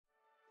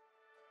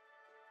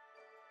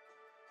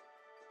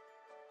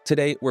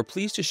Today, we're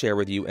pleased to share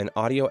with you an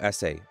audio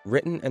essay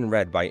written and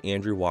read by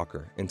Andrew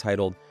Walker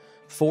entitled,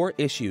 4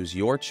 Issues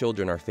Your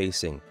Children Are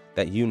Facing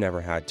That You Never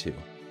Had to.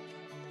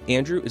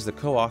 Andrew is the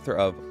co-author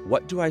of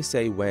What Do I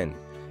Say When?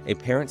 A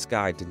Parent's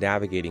Guide to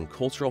Navigating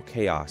Cultural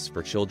Chaos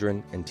for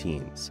Children and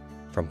Teens,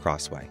 from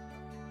Crossway.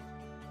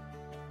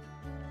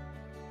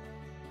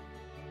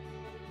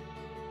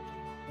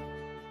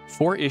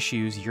 Four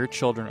issues your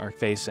children are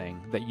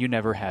facing that you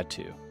never had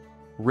to.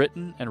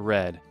 Written and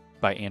read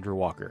by Andrew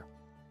Walker.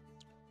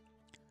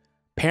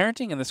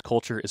 Parenting in this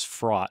culture is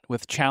fraught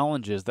with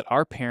challenges that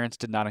our parents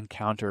did not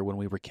encounter when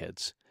we were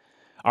kids.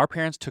 Our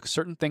parents took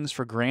certain things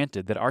for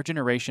granted that our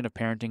generation of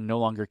parenting no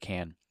longer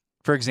can.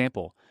 For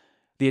example,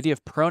 the idea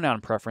of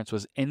pronoun preference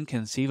was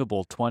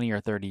inconceivable 20 or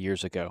 30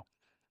 years ago.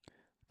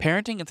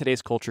 Parenting in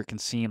today's culture can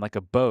seem like a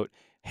boat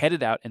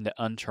headed out into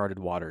uncharted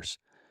waters.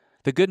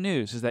 The good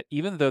news is that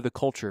even though the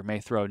culture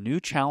may throw new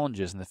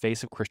challenges in the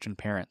face of Christian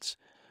parents,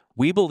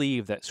 we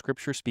believe that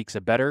Scripture speaks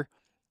a better,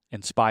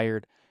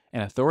 inspired,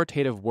 and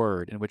authoritative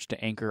word in which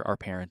to anchor our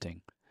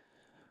parenting.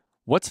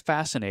 What's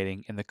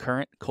fascinating in the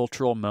current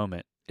cultural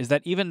moment is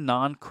that even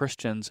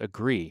non-Christians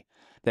agree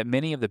that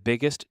many of the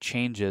biggest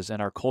changes in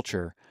our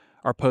culture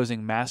are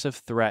posing massive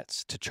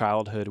threats to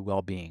childhood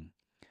well-being.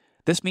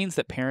 This means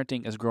that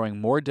parenting is growing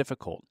more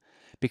difficult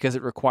because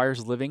it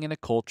requires living in a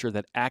culture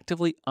that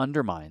actively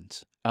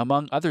undermines,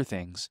 among other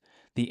things,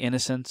 the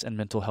innocence and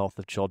mental health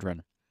of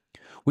children.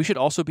 We should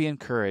also be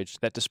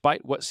encouraged that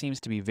despite what seems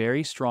to be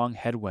very strong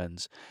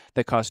headwinds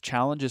that cause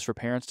challenges for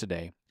parents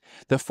today,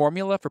 the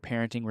formula for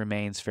parenting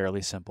remains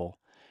fairly simple: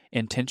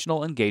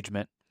 intentional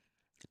engagement,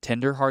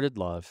 tender-hearted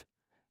love,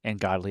 and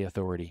godly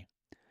authority.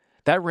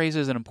 That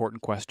raises an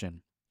important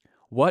question.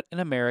 What in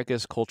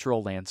America's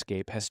cultural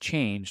landscape has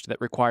changed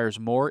that requires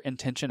more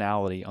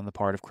intentionality on the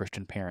part of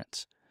Christian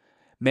parents?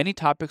 Many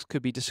topics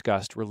could be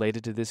discussed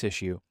related to this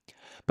issue,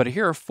 but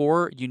here are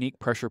 4 unique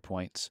pressure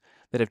points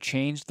that have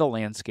changed the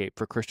landscape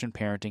for Christian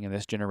parenting in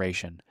this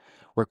generation,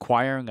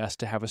 requiring us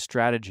to have a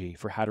strategy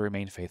for how to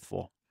remain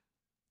faithful.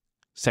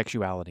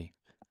 Sexuality.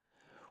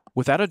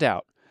 Without a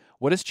doubt,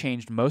 what has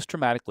changed most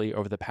dramatically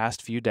over the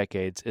past few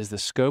decades is the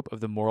scope of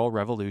the moral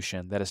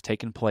revolution that has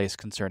taken place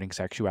concerning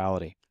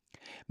sexuality.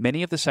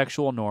 Many of the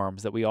sexual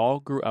norms that we all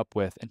grew up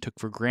with and took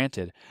for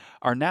granted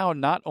are now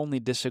not only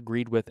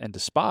disagreed with and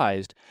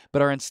despised,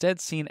 but are instead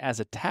seen as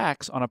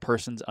attacks on a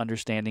person's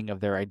understanding of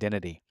their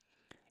identity.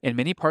 In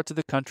many parts of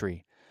the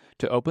country,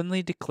 to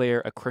openly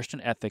declare a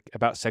Christian ethic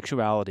about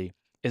sexuality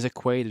is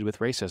equated with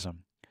racism.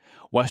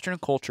 Western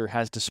culture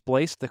has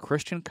displaced the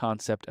Christian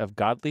concept of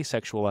godly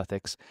sexual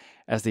ethics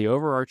as the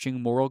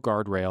overarching moral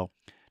guardrail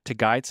to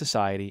guide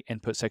society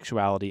and put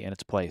sexuality in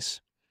its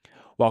place.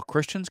 While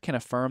Christians can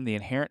affirm the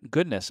inherent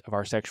goodness of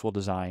our sexual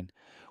design,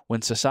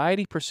 when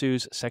society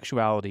pursues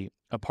sexuality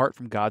apart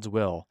from God's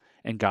will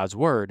and God's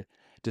word,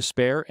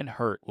 despair and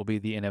hurt will be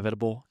the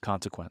inevitable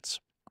consequence.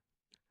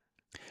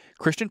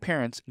 Christian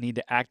parents need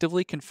to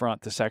actively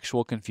confront the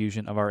sexual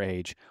confusion of our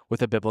age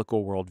with a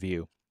biblical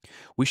worldview.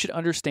 We should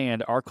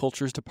understand our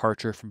culture's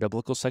departure from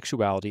biblical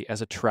sexuality as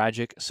a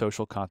tragic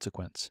social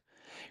consequence.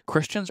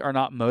 Christians are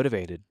not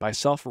motivated by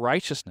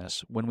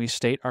self-righteousness when we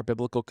state our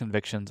biblical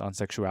convictions on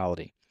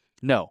sexuality.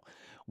 No,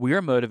 we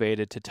are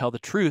motivated to tell the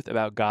truth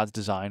about God's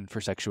design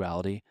for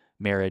sexuality,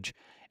 marriage,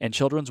 and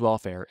children's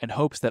welfare in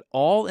hopes that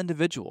all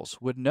individuals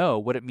would know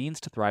what it means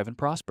to thrive and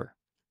prosper.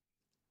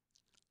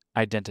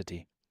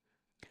 Identity.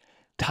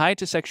 Tied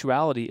to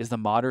sexuality is the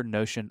modern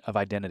notion of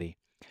identity.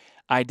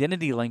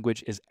 Identity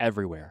language is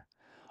everywhere.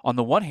 On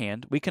the one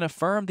hand, we can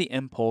affirm the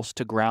impulse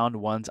to ground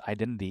one's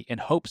identity in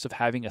hopes of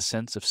having a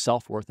sense of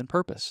self-worth and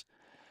purpose.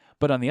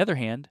 But on the other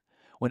hand,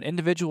 when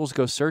individuals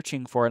go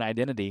searching for an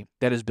identity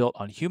that is built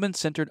on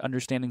human-centered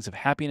understandings of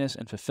happiness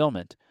and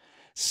fulfillment,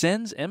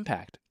 sin's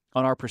impact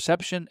on our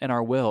perception and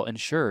our will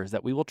ensures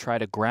that we will try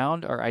to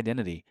ground our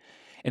identity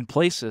in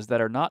places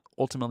that are not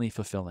ultimately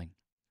fulfilling.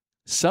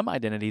 Some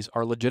identities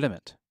are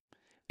legitimate.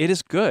 It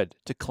is good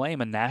to claim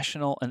a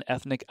national and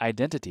ethnic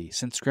identity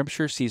since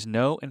Scripture sees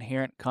no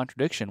inherent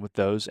contradiction with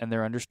those and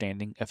their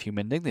understanding of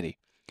human dignity.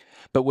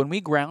 But when we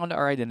ground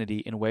our identity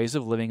in ways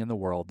of living in the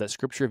world that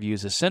Scripture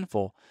views as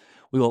sinful,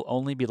 we will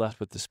only be left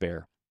with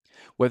despair.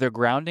 Whether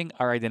grounding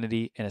our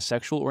identity in a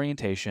sexual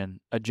orientation,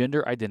 a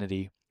gender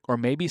identity, or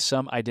maybe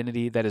some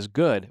identity that is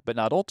good but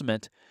not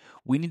ultimate,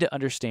 we need to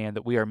understand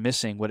that we are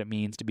missing what it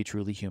means to be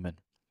truly human.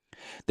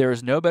 There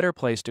is no better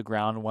place to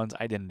ground one's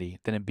identity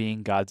than in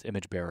being God's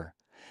image bearer.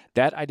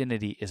 That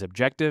identity is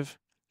objective,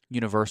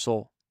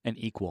 universal, and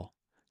equal.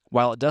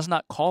 While it does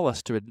not call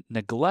us to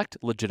neglect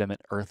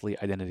legitimate earthly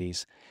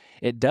identities,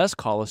 it does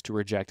call us to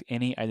reject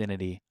any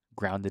identity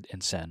grounded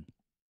in sin.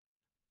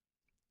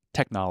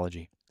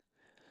 Technology.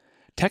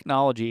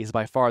 Technology is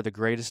by far the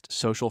greatest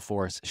social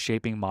force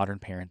shaping modern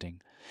parenting.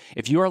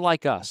 If you are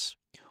like us,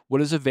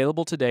 what is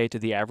available today to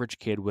the average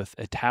kid with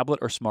a tablet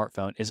or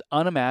smartphone is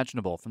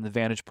unimaginable from the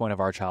vantage point of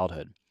our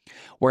childhood.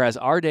 Whereas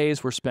our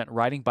days were spent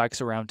riding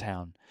bikes around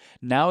town,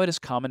 now it is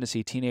common to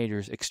see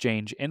teenagers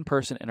exchange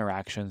in-person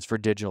interactions for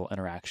digital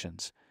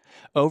interactions.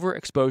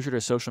 Overexposure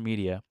to social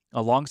media,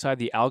 alongside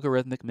the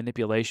algorithmic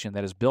manipulation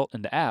that is built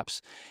into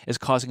apps, is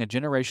causing a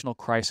generational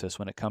crisis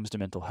when it comes to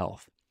mental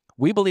health.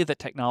 We believe that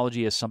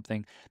technology is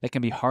something that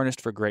can be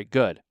harnessed for great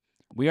good.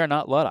 We are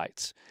not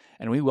Luddites,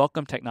 and we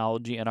welcome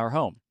technology in our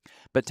home.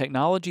 But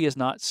technology is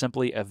not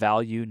simply a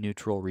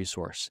value-neutral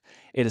resource.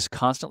 It is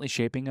constantly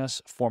shaping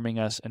us, forming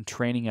us, and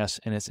training us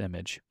in its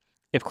image.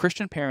 If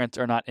Christian parents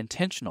are not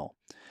intentional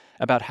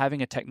about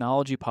having a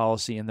technology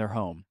policy in their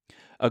home,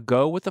 a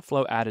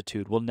go-with-the-flow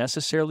attitude will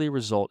necessarily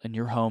result in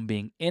your home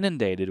being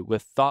inundated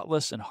with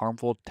thoughtless and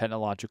harmful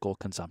technological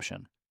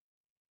consumption.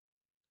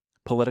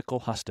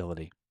 Political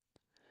hostility.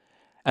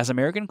 As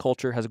American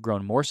culture has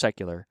grown more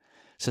secular,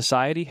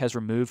 society has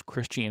removed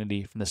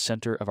Christianity from the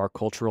center of our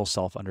cultural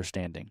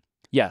self-understanding.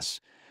 Yes,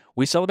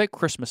 we celebrate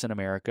Christmas in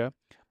America,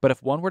 but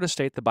if one were to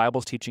state the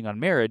Bible's teaching on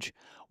marriage,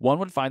 one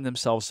would find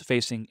themselves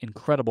facing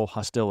incredible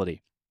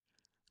hostility.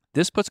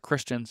 This puts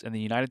Christians in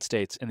the United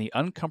States in the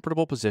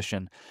uncomfortable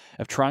position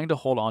of trying to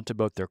hold on to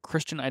both their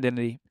Christian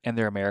identity and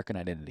their American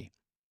identity.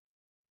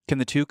 Can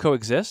the two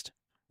coexist?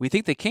 We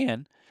think they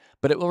can,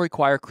 but it will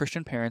require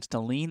Christian parents to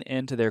lean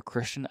into their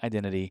Christian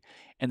identity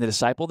and to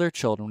disciple their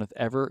children with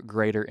ever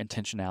greater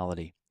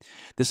intentionality.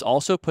 This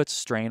also puts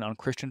strain on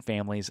Christian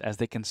families as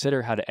they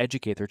consider how to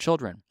educate their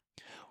children.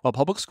 While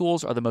public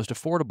schools are the most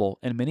affordable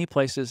in many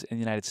places in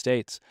the United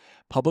States,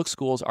 public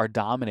schools are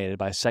dominated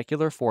by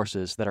secular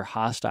forces that are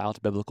hostile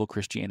to biblical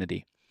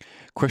Christianity.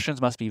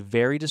 Christians must be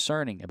very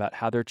discerning about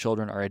how their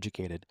children are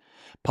educated.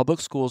 Public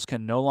schools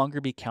can no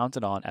longer be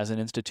counted on as an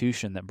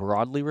institution that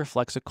broadly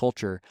reflects a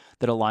culture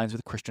that aligns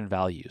with Christian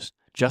values.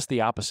 Just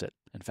the opposite,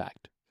 in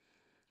fact.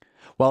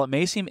 While it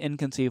may seem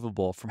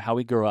inconceivable from how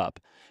we grew up,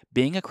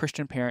 being a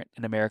Christian parent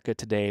in America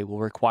today will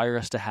require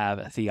us to have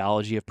a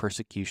theology of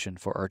persecution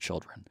for our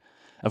children.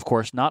 Of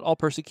course, not all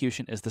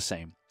persecution is the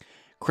same.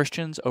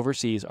 Christians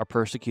overseas are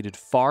persecuted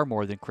far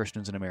more than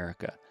Christians in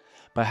America.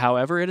 But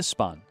however it is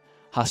spun,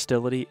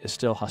 hostility is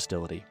still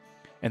hostility.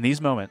 In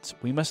these moments,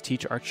 we must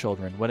teach our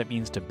children what it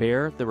means to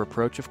bear the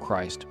reproach of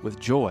Christ with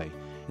joy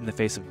in the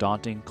face of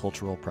daunting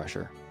cultural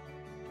pressure.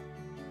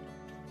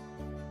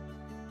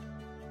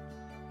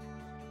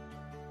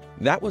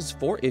 That was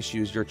 4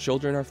 issues your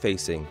children are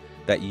facing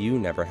that you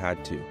never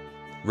had to.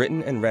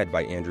 Written and read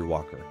by Andrew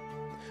Walker.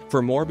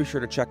 For more, be sure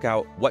to check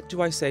out What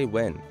Do I Say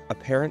When? A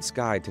Parent's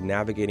Guide to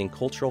Navigating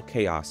Cultural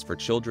Chaos for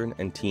Children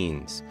and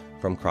Teens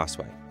from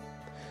Crossway.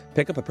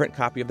 Pick up a print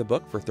copy of the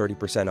book for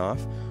 30% off,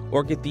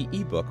 or get the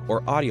ebook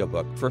or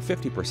audiobook for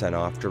 50%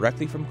 off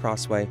directly from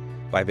Crossway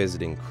by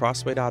visiting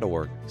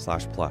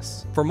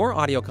crossway.org/plus. For more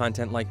audio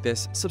content like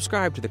this,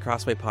 subscribe to the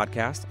Crossway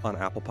Podcast on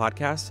Apple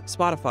Podcasts,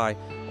 Spotify,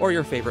 or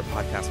your favorite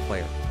podcast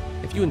player.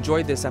 If you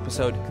enjoyed this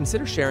episode,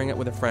 consider sharing it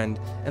with a friend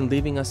and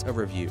leaving us a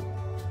review.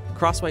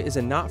 Crossway is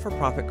a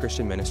not-for-profit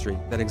Christian ministry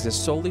that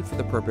exists solely for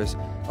the purpose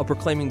of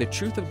proclaiming the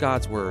truth of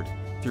God's Word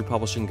through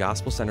publishing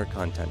gospel-centered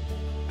content.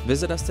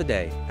 Visit us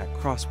today at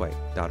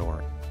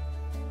crossway.org.